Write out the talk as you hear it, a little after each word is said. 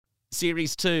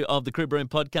Series 2 of the Crib Room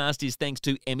podcast is thanks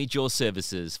to Emeco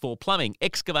Services for plumbing,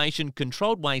 excavation,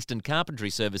 controlled waste and carpentry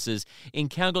services in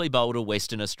Calgary, Boulder,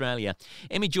 Western Australia.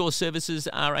 Emeco Services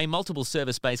are a multiple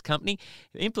service-based company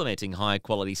implementing higher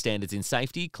quality standards in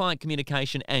safety, client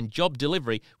communication and job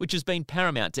delivery, which has been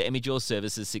paramount to Emeco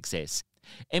Services' success.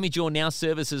 Emeco now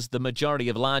services the majority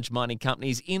of large mining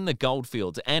companies in the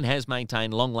goldfields and has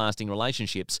maintained long-lasting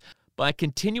relationships by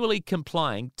continually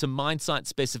complying to mine site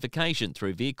specification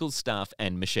through vehicles, staff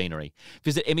and machinery.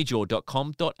 Visit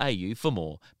emeco.com.au for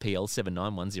more. PL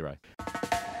 7910.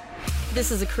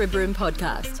 This is a Crib Room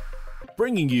podcast,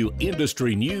 bringing you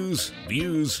industry news,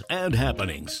 views and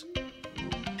happenings.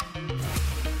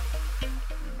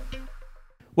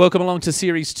 Welcome along to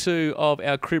Series 2 of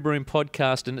our Crib Room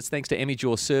podcast, and it's thanks to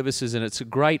Emeco Services, and it's a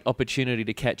great opportunity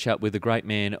to catch up with a great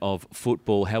man of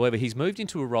football. However, he's moved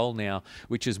into a role now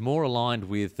which is more aligned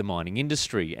with the mining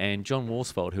industry, and John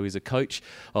Worsfold, who is a coach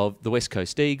of the West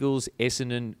Coast Eagles,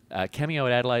 Essendon, cameo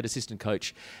at Adelaide, assistant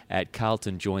coach at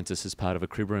Carlton, joins us as part of a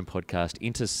Crib Room podcast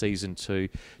into Season 2.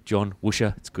 John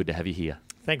Woosher, it's good to have you here.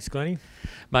 Thanks, Glennie.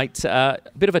 Mate, a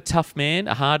bit of a tough man,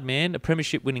 a hard man, a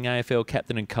premiership-winning AFL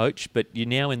captain and coach, but you're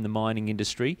now in the mining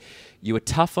industry. You were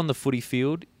tough on the footy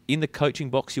field. In the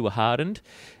coaching box, you were hardened.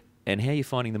 And how are you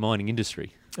finding the mining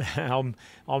industry? I'm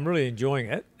really enjoying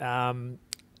it.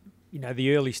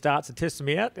 The early starts are testing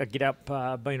me out. I get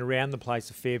up, been around the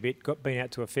place a fair bit, been out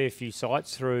to a fair few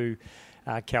sites through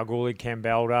Kalgoorlie,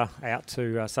 Kambalda, out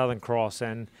to Southern Cross,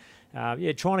 and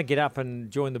trying to get up and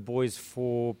join the boys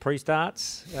for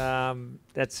pre-starts.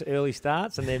 That's early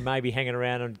starts, and then maybe hanging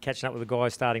around and catching up with the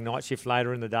guys starting night shift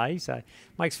later in the day. So it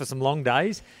makes for some long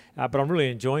days, but I'm really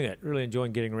enjoying it, really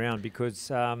enjoying getting around because,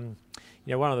 one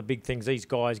of the big things, these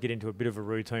guys get into a bit of a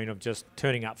routine of just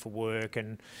turning up for work,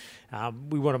 and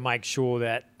we want to make sure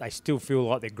that they still feel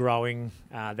like they're growing,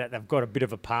 that they've got a bit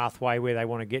of a pathway where they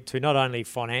want to get to, not only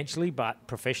financially but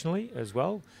professionally as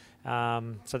well.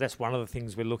 So that's one of the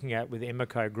things we're looking at with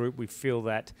Emeco Group. We feel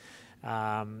that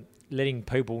letting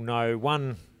people know,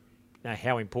 one,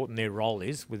 how important their role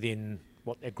is within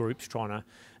what their group's trying to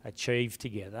achieve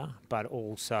together, but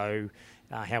also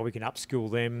how we can upskill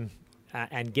them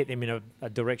and get them in a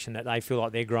direction that they feel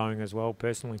like they're growing as well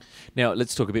personally. Now,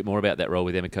 let's talk a bit more about that role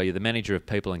with Emeco. You're the manager of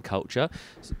people and culture.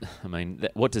 I mean,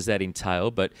 what does that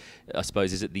entail? But I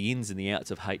suppose, is it the ins and the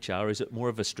outs of HR? Is it more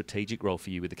of a strategic role for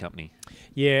you with the company?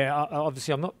 Yeah,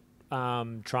 obviously I'm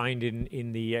not trained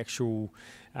in the actual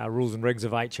rules and regs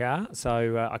of HR,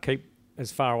 so I keep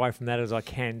as far away from that as I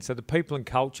can. So the people and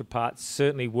culture part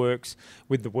certainly works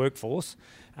with the workforce,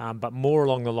 but more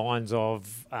along the lines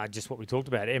of just what we talked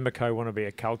about. Emeco want to be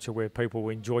a culture where people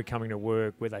enjoy coming to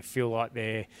work, where they feel like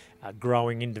they're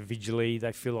growing individually,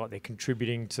 they feel like they're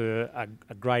contributing to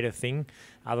a greater thing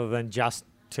other than just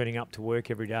turning up to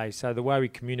work every day. So the way we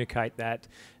communicate that,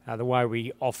 the way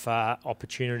we offer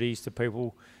opportunities to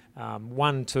people,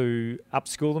 one, to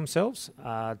upskill themselves,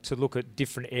 to look at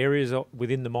different areas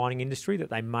within the mining industry that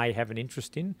they may have an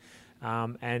interest in.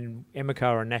 And Emeco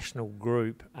are a national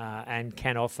group and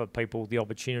can offer people the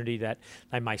opportunity that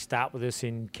they may start with us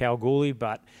in Kalgoorlie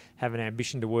but have an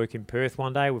ambition to work in Perth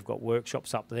one day. We've got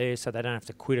workshops up there, so they don't have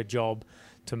to quit a job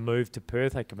to move to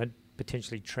Perth. They can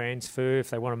potentially transfer if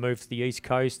they want to move to the East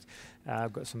Coast.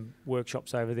 I've got some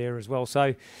workshops over there as well.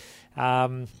 So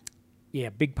a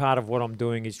big part of what I'm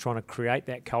doing is trying to create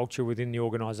that culture within the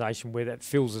organisation where that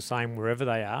feels the same wherever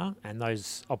they are, and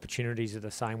those opportunities are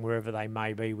the same wherever they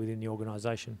may be within the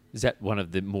organisation. Is that one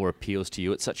of the more appeals to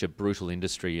you? It's such a brutal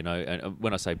industry, and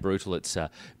when I say brutal, it's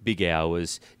big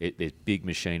hours, there's big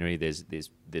machinery,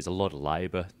 there's a lot of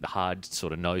labour, the hard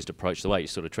sort of nosed approach, the way you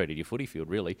sort of treated your footy field,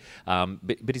 really.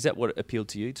 But is that what appealed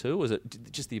to you too? Or was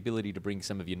it just the ability to bring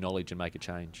some of your knowledge and make a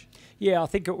change? Yeah, I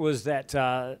think it was that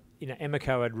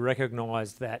Emeco had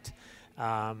recognised that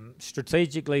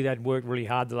strategically they'd worked really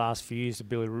hard the last few years to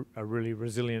build a really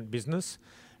resilient business,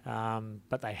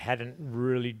 but they hadn't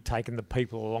really taken the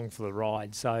people along for the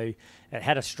ride. So it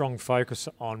had a strong focus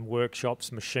on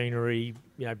workshops, machinery,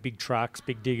 big trucks,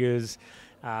 big diggers,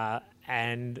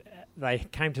 and they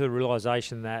came to the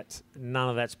realisation that none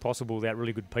of that's possible without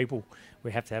really good people.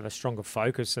 We have to have a stronger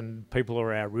focus, and people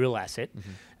are our real asset.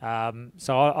 Mm-hmm.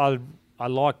 So I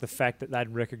like the fact that they'd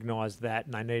recognised that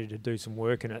and they needed to do some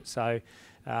work in it. So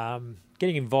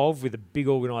getting involved with a big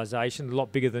organisation, a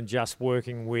lot bigger than just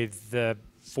working with the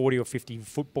 40 or 50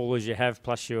 footballers you have,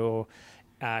 plus your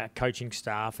coaching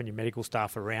staff and your medical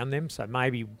staff around them. So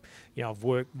maybe, I've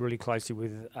worked really closely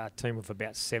with a team of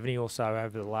about 70 or so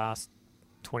over the last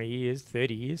 20 years,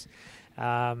 30 years.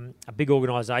 a big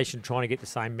organisation trying to get the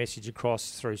same message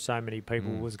across through so many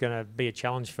people was going to be a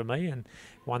challenge for me, and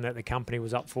one that the company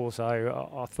was up for. So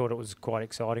I thought it was quite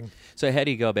exciting. So how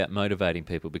do you go about motivating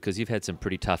people? Because you've had some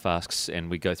pretty tough asks, and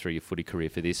we go through your footy career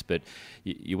for this, but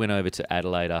you went over to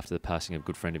Adelaide after the passing of a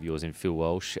good friend of yours in Phil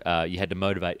Walsh. You had to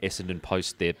motivate Essendon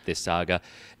post their saga,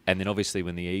 and then obviously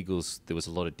when the Eagles, there was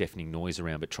a lot of deafening noise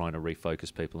around, but trying to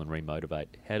refocus people and remotivate.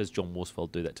 How does John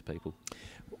Worsfold do that to people?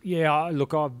 Yeah,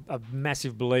 look, I'm a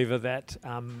massive believer that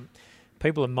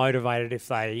people are motivated if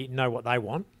they know what they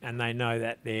want and they know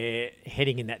that they're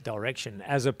heading in that direction,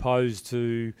 as opposed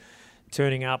to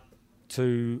turning up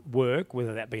to work,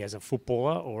 whether that be as a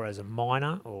footballer or as a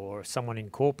miner or someone in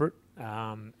corporate,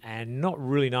 and not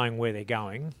really knowing where they're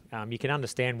going. You can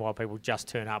understand why people just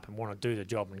turn up and want to do the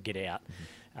job and get out.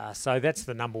 So that's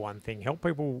the number one thing. Help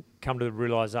people come to the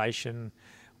realisation,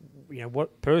 what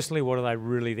are they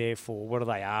really there for? What are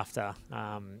they after?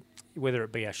 Whether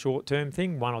it be a short-term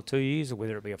thing, 1 or 2 years, or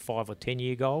whether it be a 5 or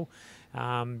 10-year goal,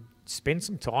 spend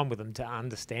some time with them to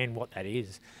understand what that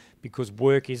is, because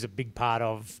work is a big part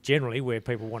of generally where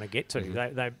people want to get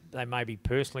to. They may be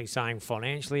personally saying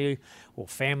financially or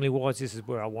family-wise, this is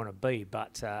where I want to be,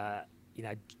 but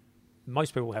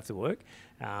most people have to work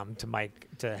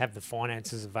to have the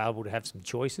finances available to have some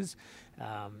choices.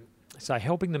 So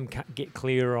helping them get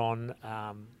clear on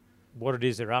what it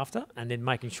is they're after, and then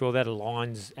making sure that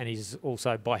aligns, and is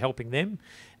also by helping them,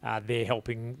 they're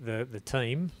helping the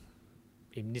team,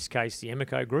 in this case the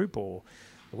Emeco group or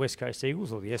the West Coast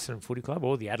Eagles or the Essendon Footy Club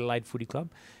or the Adelaide Footy Club,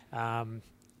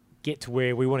 get to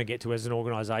where we want to get to as an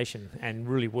organisation, and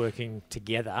really working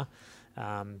together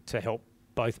to help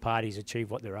both parties achieve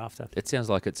what they're after. It sounds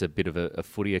like it's a bit of a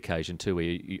footy occasion too, where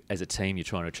you, as a team, you're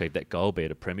trying to achieve that goal, be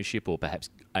it a premiership or perhaps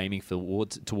aiming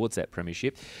towards that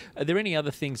premiership. Are there any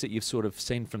other things that you've sort of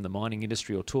seen from the mining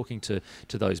industry, or talking to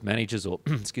those managers or,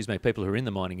 excuse me, people who are in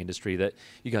the mining industry, that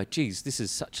you go, geez, this is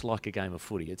such like a game of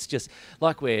footy. It's just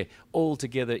like we're all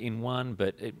together in one,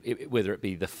 but whether it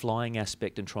be the flying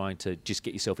aspect and trying to just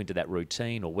get yourself into that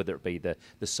routine, or whether it be the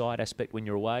side aspect when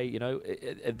you're away,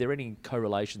 are there any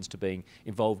correlations to being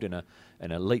involved in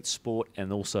an elite sport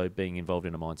and also being involved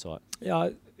in a mine site? Yeah,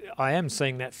 I am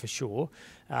seeing that for sure.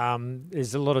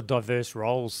 There's a lot of diverse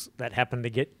roles that happen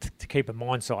to keep a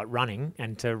mine site running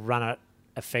and to run it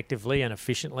effectively and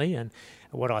efficiently. And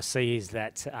what I see is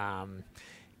that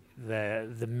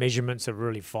the measurements are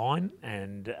really fine,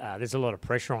 and there's a lot of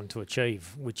pressure on to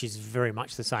achieve, which is very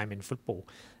much the same in football.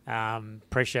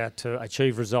 Pressure to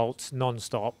achieve results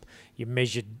non-stop. You're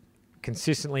measured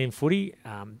consistently in footy.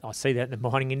 I see that in the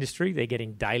mining industry. They're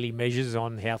getting daily measures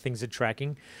on how things are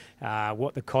tracking,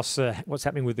 what the costs are, what's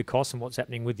happening with the costs, and what's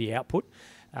happening with the output.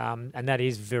 And that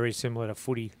is very similar to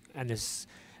footy. And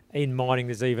in mining,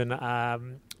 there's even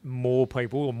more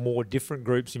people or more different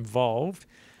groups involved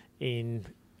in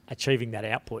achieving that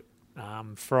output.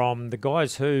 From the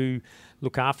guys who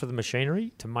look after the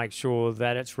machinery to make sure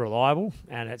that it's reliable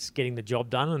and it's getting the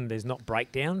job done and there's not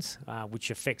breakdowns,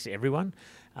 which affects everyone,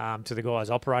 to the guys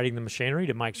operating the machinery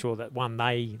to make sure that, one,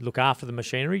 they look after the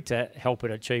machinery to help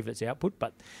it achieve its output,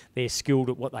 but they're skilled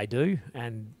at what they do.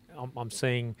 And I'm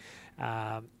seeing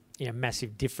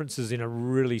massive differences in a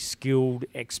really skilled,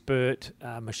 expert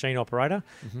machine operator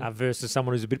versus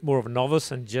someone who's a bit more of a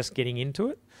novice and just getting into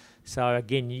it. So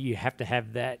again, you have to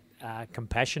have that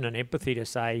compassion and empathy to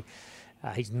say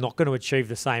he's not going to achieve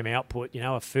the same output.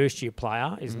 A first-year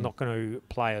player is not going to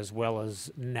play as well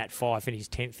as Nat Fyfe in his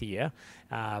 10th year,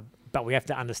 but we have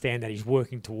to understand that he's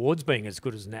working towards being as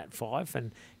good as Nat Fyfe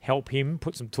and help him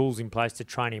put some tools in place to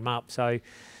train him up. So,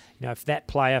 if that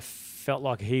player felt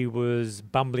like he was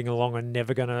bumbling along and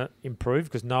never going to improve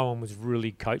because no one was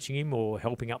really coaching him or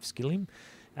helping upskill him,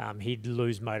 he'd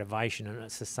lose motivation. And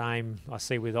it's the same I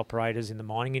see with operators in the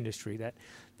mining industry, that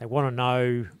they want to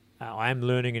know, I am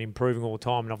learning and improving all the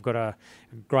time, and I've got a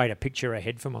greater picture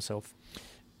ahead for myself.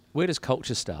 Where does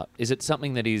culture start? Is it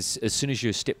something that is, as soon as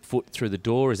you step foot through the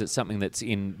door, is it something that's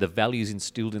in the values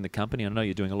instilled in the company? I know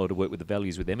you're doing a lot of work with the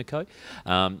values with Emeco,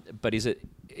 but is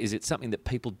it something that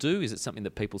people do? Is it something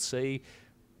that people see?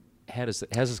 How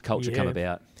does culture come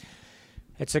about?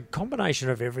 It's a combination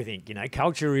of everything.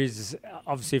 Culture is,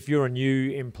 obviously, if you're a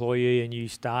new employee and you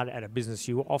start at a business,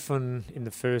 you often, in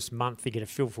the first month, you get a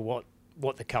feel for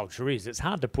what the culture is. It's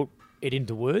hard to put it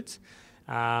into words.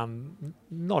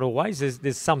 Not always.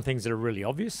 There's some things that are really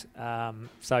obvious.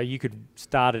 So you could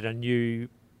start at a new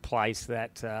place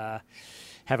that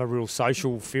have a real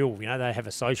social feel. You know, they have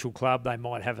a social club, they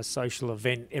might have a social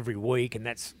event every week, and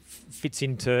that fits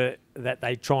into that.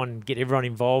 They try and get everyone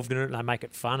involved in it, and they make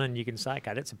it fun, and you can say,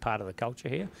 okay, that's a part of the culture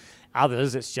here.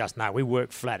 Others, it's just, no, we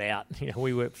work flat out. You know,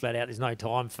 we work flat out. There's no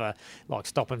time for, like,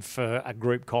 stopping for a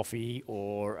group coffee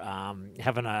or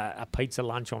having a pizza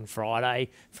lunch on Friday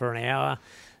for an hour.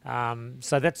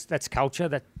 So that's culture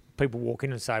that people walk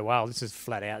in and say, wow, this is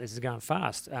flat out, this is going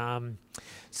fast.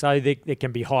 So there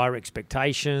can be higher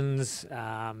expectations.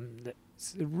 It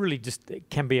really just, it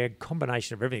can be a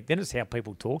combination of everything. Then it's how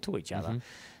people talk to each other.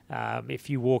 If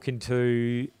you walk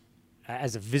into,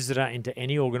 as a visitor into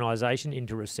any organisation,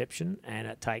 into reception, and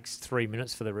it takes 3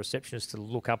 minutes for the receptionist to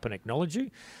look up and acknowledge you,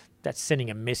 that's sending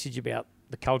a message about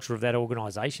the culture of that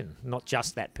organisation, not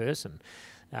just that person.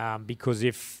 Because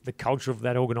if the culture of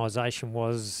that organisation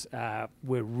was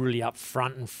we're really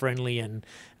upfront and friendly and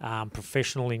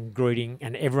professional in greeting,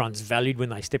 and everyone's valued when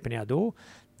they step in our door,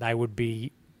 they would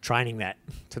be training that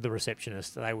to the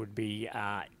receptionist. They would be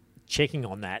checking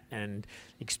on that and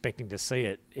expecting to see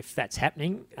it. If that's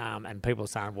happening, and people are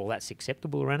saying, well, that's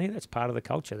acceptable around here, that's part of the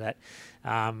culture. That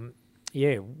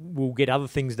we'll get other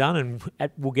things done,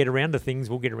 and we'll get around to things.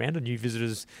 We'll get around to new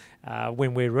visitors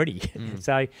when we're ready.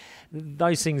 So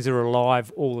those things are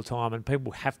alive all the time, and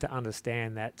people have to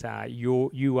understand that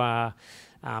you are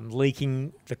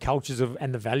leaking the cultures of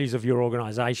and the values of your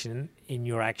organisation in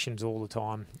your actions all the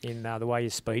time, in the way you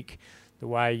speak, the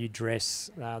way you dress,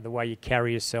 the way you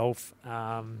carry yourself,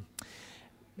 how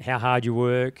hard you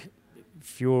work.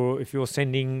 If you're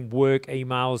sending work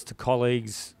emails to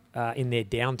colleagues in their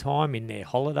downtime, in their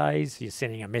holidays, you're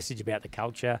sending a message about the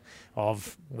culture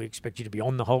of, we expect you to be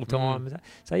on the whole time.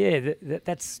 So yeah,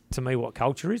 that's to me what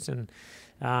culture is, and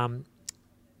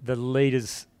the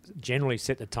leaders generally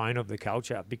set the tone of the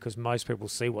culture, because most people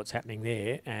see what's happening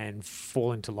there and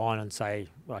fall into line and say,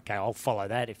 okay, I'll follow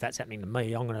that. If that's happening to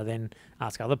me, I'm going to then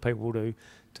ask other people to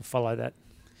follow that.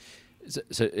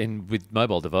 So with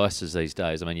mobile devices these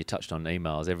days, I mean, you touched on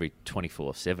emails every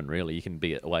 24/7, really. You can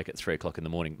be awake at 3 o'clock in the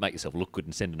morning, make yourself look good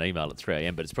and send an email at 3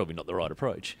 a.m, but it's probably not the right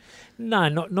approach. No,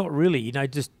 not really. You know,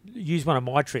 just use one of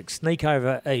my tricks. Sneak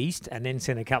over east and then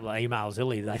send a couple of emails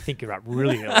early. They think you're up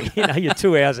really early. You know, you're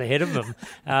 2 hours ahead of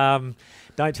them.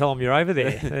 Don't tell them you're over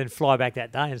there. And then fly back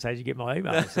that day and say, did you get my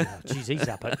emails? Oh, geez, he's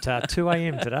up at 2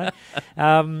 a.m. today.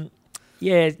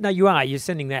 You are. You're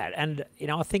sending that. And, you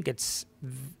know, I think it's...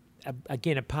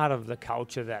 Again, a part of the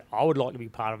culture that I would like to be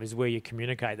part of is where you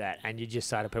communicate that, and you just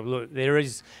say to people, look, there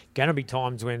is going to be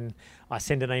times when I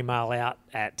send an email out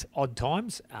at odd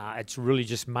times. It's really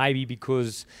just maybe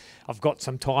because I've got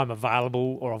some time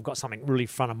available, or I've got something really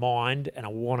front of mind and I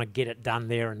want to get it done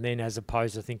there and then, as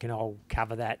opposed to thinking I'll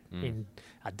cover that in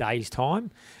a day's time.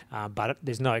 But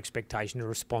there's no expectation to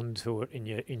respond to it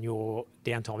in your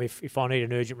downtime. If I need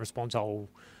an urgent response, I'll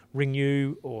ring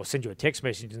you or send you a text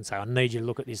message and say, I need you to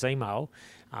look at this email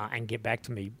and get back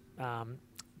to me.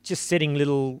 Just setting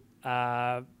little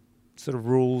sort of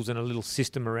rules and a little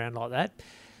system around like that.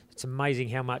 It's amazing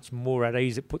how much more at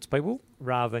ease it puts people,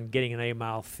 rather than getting an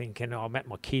email thinking, I'm at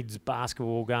my kid's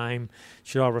basketball game.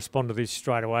 Should I respond to this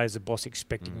straight away? Is the boss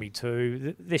expecting me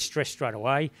to? They're stressed straight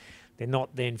away. They're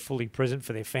not then fully present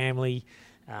for their family.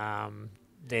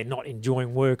 They're not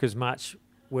enjoying work as much.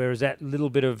 Whereas that little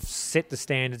bit of set the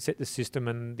standard, set the system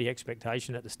and the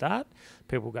expectation at the start,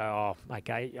 people go, oh,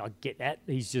 okay, I get that.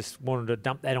 He's just wanted to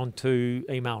dump that onto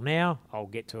email now. I'll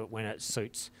get to it when it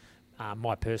suits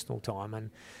my personal time. And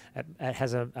it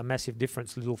has a massive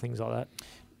difference, little things like that.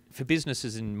 For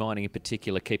businesses in mining in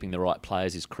particular, keeping the right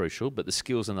players is crucial, but the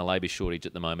skills and the labour shortage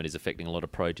at the moment is affecting a lot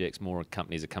of projects. More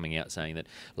companies are coming out saying that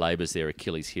labour's their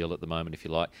Achilles heel at the moment, if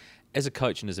you like. As a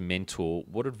coach and as a mentor,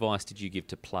 what advice did you give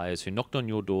to players who knocked on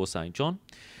your door saying, John,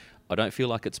 I don't feel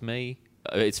like it's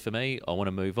for me, I want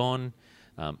to move on.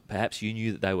 Perhaps you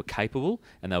knew that they were capable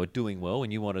and they were doing well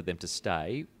and you wanted them to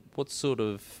stay. What sort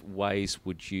of ways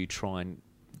would you try and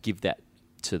give that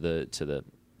to the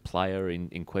player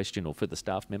in question, or for the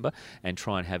staff member, and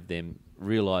try and have them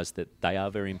realise that they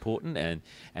are very important and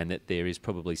that there is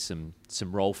probably some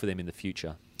role for them in the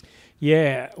future?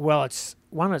 Yeah, well, it's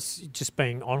just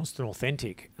being honest and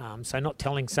authentic. So not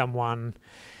telling someone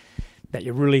that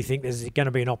you really think there's going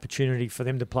to be an opportunity for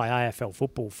them to play AFL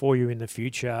football for you in the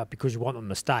future because you want them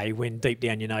to stay, when deep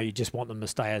down you know you just want them to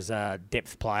stay as a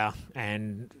depth player.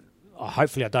 And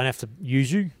hopefully I don't have to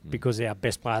use you because our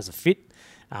best players are fit,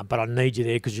 but I need you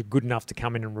there because you're good enough to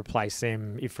come in and replace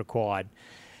them if required.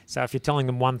 So if you're telling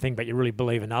them one thing but you really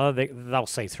believe another, they'll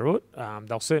see through it.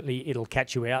 It'll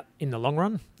catch you out in the long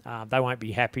run. They won't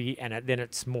be happy, and then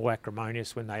it's more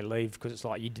acrimonious when they leave because it's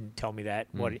like, you didn't tell me that.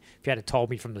 What if you had told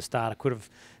me from the start, I could have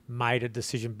made a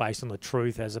decision based on the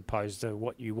truth as opposed to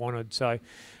what you wanted. So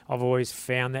I've always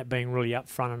found that being really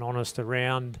upfront and honest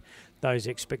around those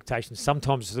expectations.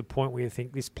 Sometimes to the point where you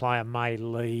think this player may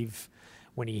leave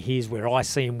when he hears where I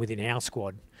see him within our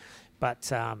squad.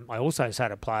 But I also say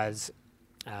to players,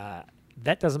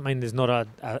 that doesn't mean there's not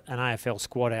an AFL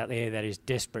squad out there that is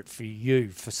desperate for you,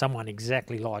 for someone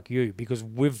exactly like you, because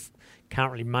we've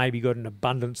currently maybe got an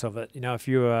abundance of it. You know, if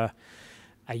you're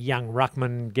a young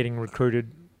ruckman getting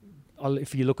recruited,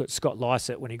 if you look at Scott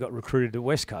Lysett when he got recruited to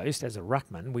West Coast as a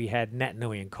ruckman, we had Nat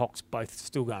Nui and Cox both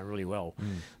still going really well.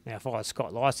 Now, if I was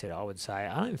Scott Lysett, I would say,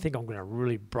 I don't think I'm going to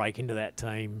really break into that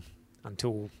team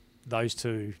until those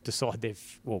two decide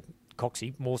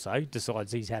Coxie more so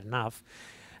decides he's had enough.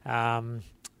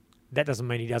 That doesn't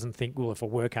mean he doesn't think, well, if I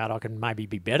work hard, I can maybe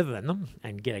be better than them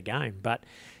and get a game. But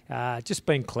just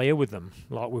being clear with them,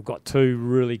 like we've got two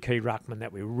really key ruckmen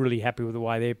that we're really happy with the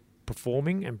way they're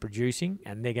performing and producing,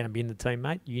 and they're going to be in the team,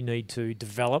 mate. You need to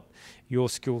develop your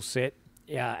skill set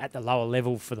at the lower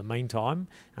level for the meantime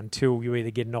until you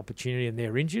either get an opportunity and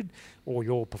they're injured, or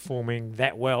you're performing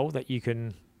that well that you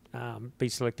can be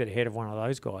selected ahead of one of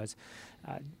those guys.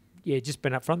 Just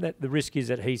been upfront. That the risk is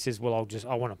that he says, well,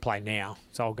 I want to play now,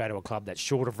 so I'll go to a club that's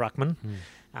short of ruckman,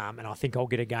 and I think I'll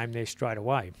get a game there straight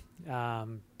away.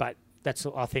 But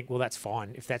I think, that's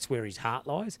fine. If that's where his heart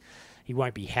lies, he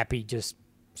won't be happy just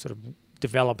sort of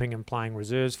developing and playing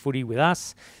reserves footy with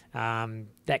us.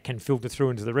 That can filter through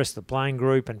into the rest of the playing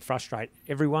group and frustrate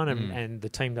everyone, and the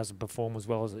team doesn't perform as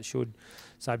well as it should.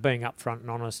 So being upfront and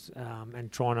honest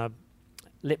and trying to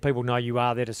let people know you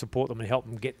are there to support them and help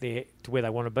them get there to where they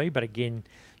want to be. But again,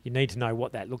 you need to know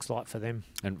what that looks like for them.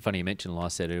 And funny you mentioned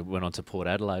Lysett, who went on to Port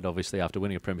Adelaide, obviously, after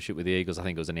winning a premiership with the Eagles. I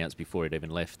think it was announced before he'd even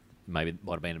left. Maybe it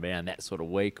might have been around that sort of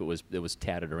week. It was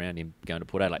touted around him going to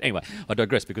Port Adelaide. Anyway, I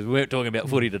digress because we weren't talking about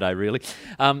footy today, really.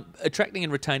 Attracting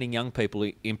and retaining young people,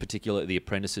 in particular the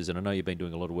apprentices, and I know you've been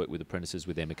doing a lot of work with apprentices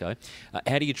with Emeco.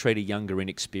 How do you treat a younger,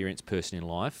 inexperienced person in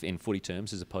life, in footy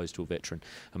terms, as opposed to a veteran?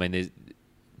 I mean, there's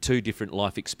two different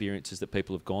life experiences that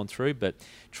people have gone through, but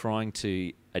trying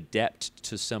to adapt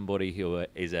to somebody who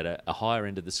is at a higher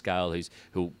end of the scale,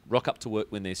 who'll rock up to work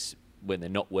when they're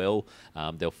not well,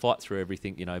 they'll fight through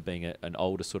everything, being an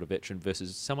older sort of veteran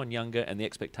versus someone younger, and the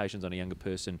expectations on a younger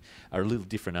person are a little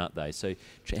different, aren't they? So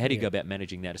how do you go about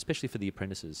managing that, especially for the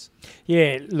apprentices?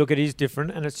 Yeah, look, it is different,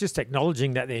 and it's just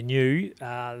acknowledging that they're new.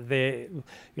 I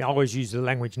always use the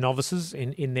language novices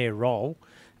in their role.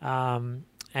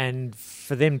 And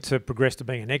for them to progress to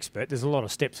being an expert, there's a lot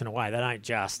of steps in a way. They don't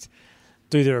just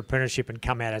do their apprenticeship and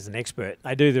come out as an expert.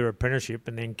 They do their apprenticeship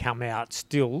and then come out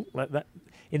still.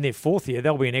 In their fourth year,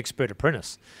 they'll be an expert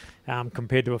apprentice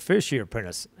compared to a first-year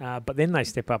apprentice. But then they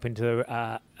step up into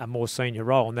a more senior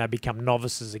role and they become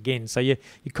novices again. So you're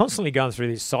constantly going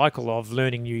through this cycle of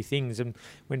learning new things. And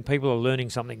when people are learning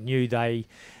something new, they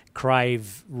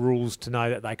crave rules to know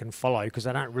that they can follow because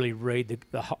they don't really read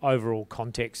the overall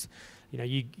context.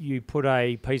 You put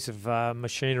a piece of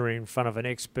machinery in front of an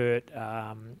expert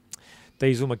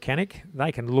diesel mechanic,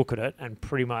 they can look at it and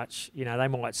pretty much, they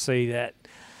might see that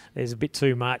there's a bit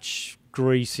too much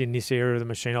grease in this area of the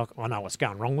machine. I know what's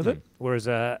going wrong with it. Whereas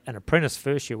an apprentice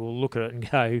first year will look at it and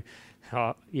go,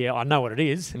 oh, yeah, I know what it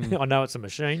is. I know it's a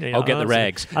machine. I'll get the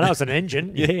rags. I know it's an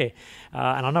engine, and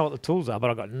I know what the tools are, but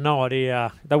I've got no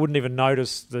idea. They wouldn't even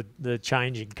notice the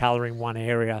change in colour in one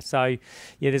area. So,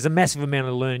 there's a massive amount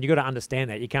of learning. You've got to understand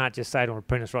that. You can't just say to an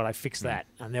apprentice, right, I fix that,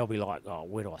 and they'll be like, oh,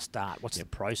 where do I start? What's the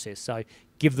process? So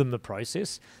give them the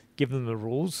process, give them the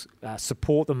rules,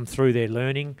 support them through their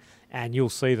learning, and you'll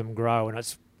see them grow, and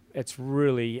it's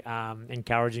really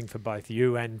encouraging for both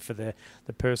you and for the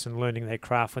person learning their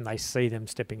craft when they see them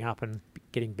stepping up and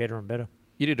getting better and better.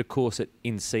 You did a course at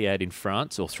INSEAD in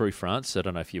France, or through France. I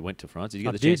don't know if you went to France. Did you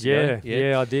get the chance to go?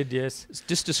 Yeah, I did, yes.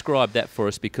 Just describe that for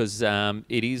us, because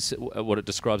it is what it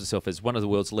describes itself as, one of the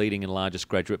world's leading and largest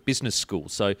graduate business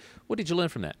schools. So what did you learn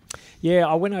from that? Yeah,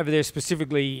 I went over there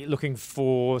specifically looking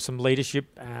for some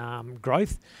leadership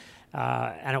growth.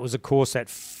 And it was a course that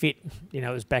fit, it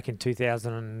was back in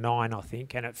 2009, I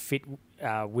think, and it fit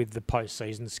with the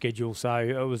post-season schedule. So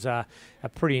it was a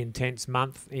pretty intense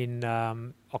month in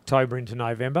October into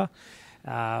November,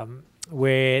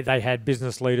 where they had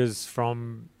business leaders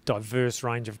from diverse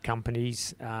range of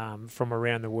companies from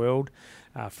around the world,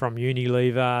 from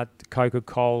Unilever to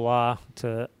Coca-Cola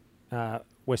to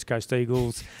West Coast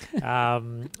Eagles,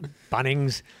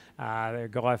 Bunnings, the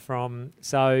guy from...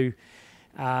 So...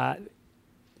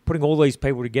 putting all these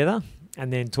people together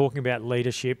and then talking about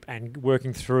leadership and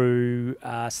working through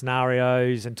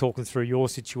scenarios and talking through your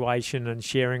situation and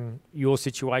sharing your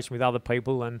situation with other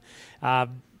people. And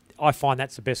I find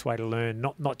that's the best way to learn.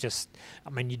 Not just, I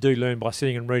mean, you do learn by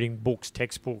sitting and reading books,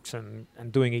 textbooks and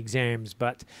doing exams,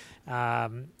 but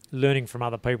learning from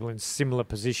other people in similar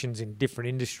positions in different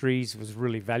industries was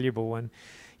really valuable. And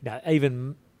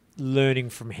even learning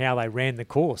from how they ran the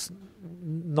course,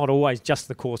 not always just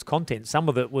the course content. Some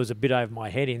of it was a bit over my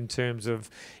head in terms of,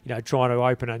 trying to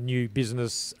open a new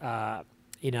business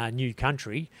in a new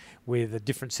country with a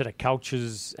different set of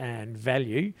cultures and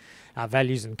values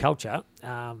and culture.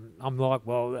 I'm like,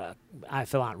 well,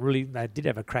 AFL aren't really, they did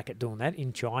have a crack at doing that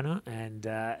in China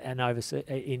and overseas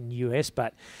in US,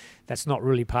 but that's not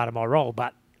really part of my role.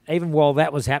 But even while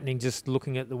that was happening, just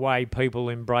looking at the way people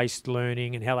embraced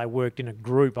learning and how they worked in a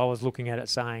group, I was looking at it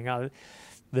saying,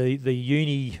 the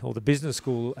uni or the business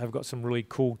school have got some really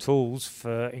cool tools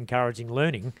for encouraging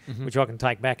learning, which I can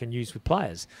take back and use with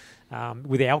players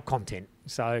with our content.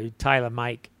 So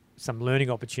tailor-make some learning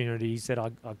opportunities that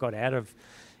I got out of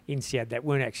INSEAD that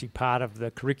weren't actually part of the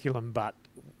curriculum, but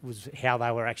was how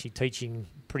they were actually teaching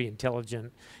pretty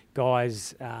intelligent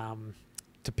guys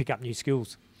to pick up new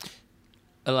skills.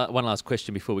 One last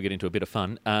question before we get into a bit of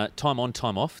fun. Time on,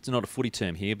 time off. It's not a footy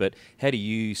term here, but how do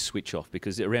you switch off?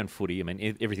 Because around footy, I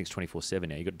mean, everything's 24/7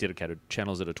 now. You've got dedicated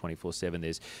channels that are 24/7.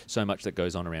 There's so much that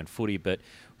goes on around footy. But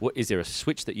is there a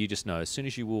switch that you just know as soon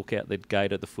as you walk out the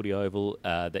gate at the footy oval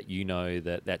that you know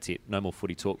that that's it? No more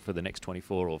footy talk for the next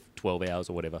 24 or 12 hours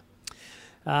or whatever?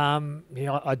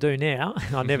 I do now.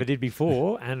 I never did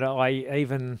before. And I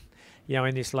even,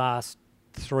 in this last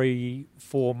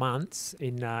 3-4 months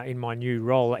in my new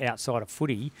role outside of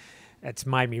footy, it's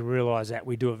made me realise that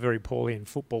we do it very poorly in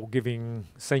football, giving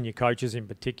senior coaches in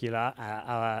particular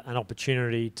an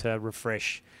opportunity to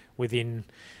refresh within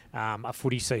a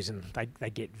footy season. They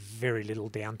get very little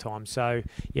downtime. So,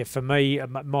 for me,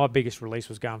 my biggest release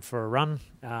was going for a run,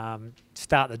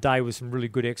 start the day with some really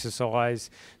good exercise,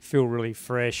 feel really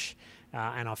fresh,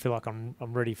 and I feel like I'm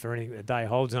ready for anything the day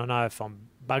holds. And I know if I'm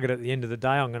buggered at the end of the day,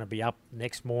 I'm going to be up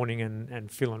next morning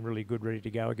and feeling really good, ready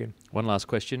to go again. One last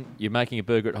question. You're making a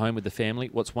burger at home with the family.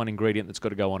 What's one ingredient that's got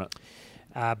to go on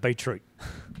it? Beetroot.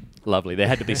 Lovely. There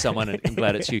had to be someone, and I'm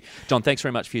glad it's you. John, thanks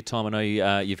very much for your time. I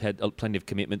know you've had plenty of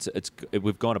commitments.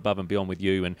 We've gone above and beyond with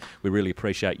you, and we really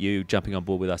appreciate you jumping on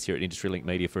board with us here at Industry Link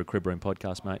Media for a Crib Room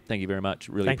podcast, mate. Thank you very much.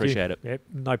 Really appreciate it. Yep,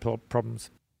 no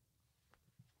problems.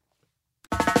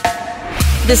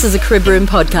 This is a Crib Room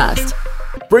podcast.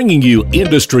 Bringing you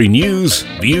industry news,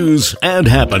 views, and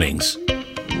happenings.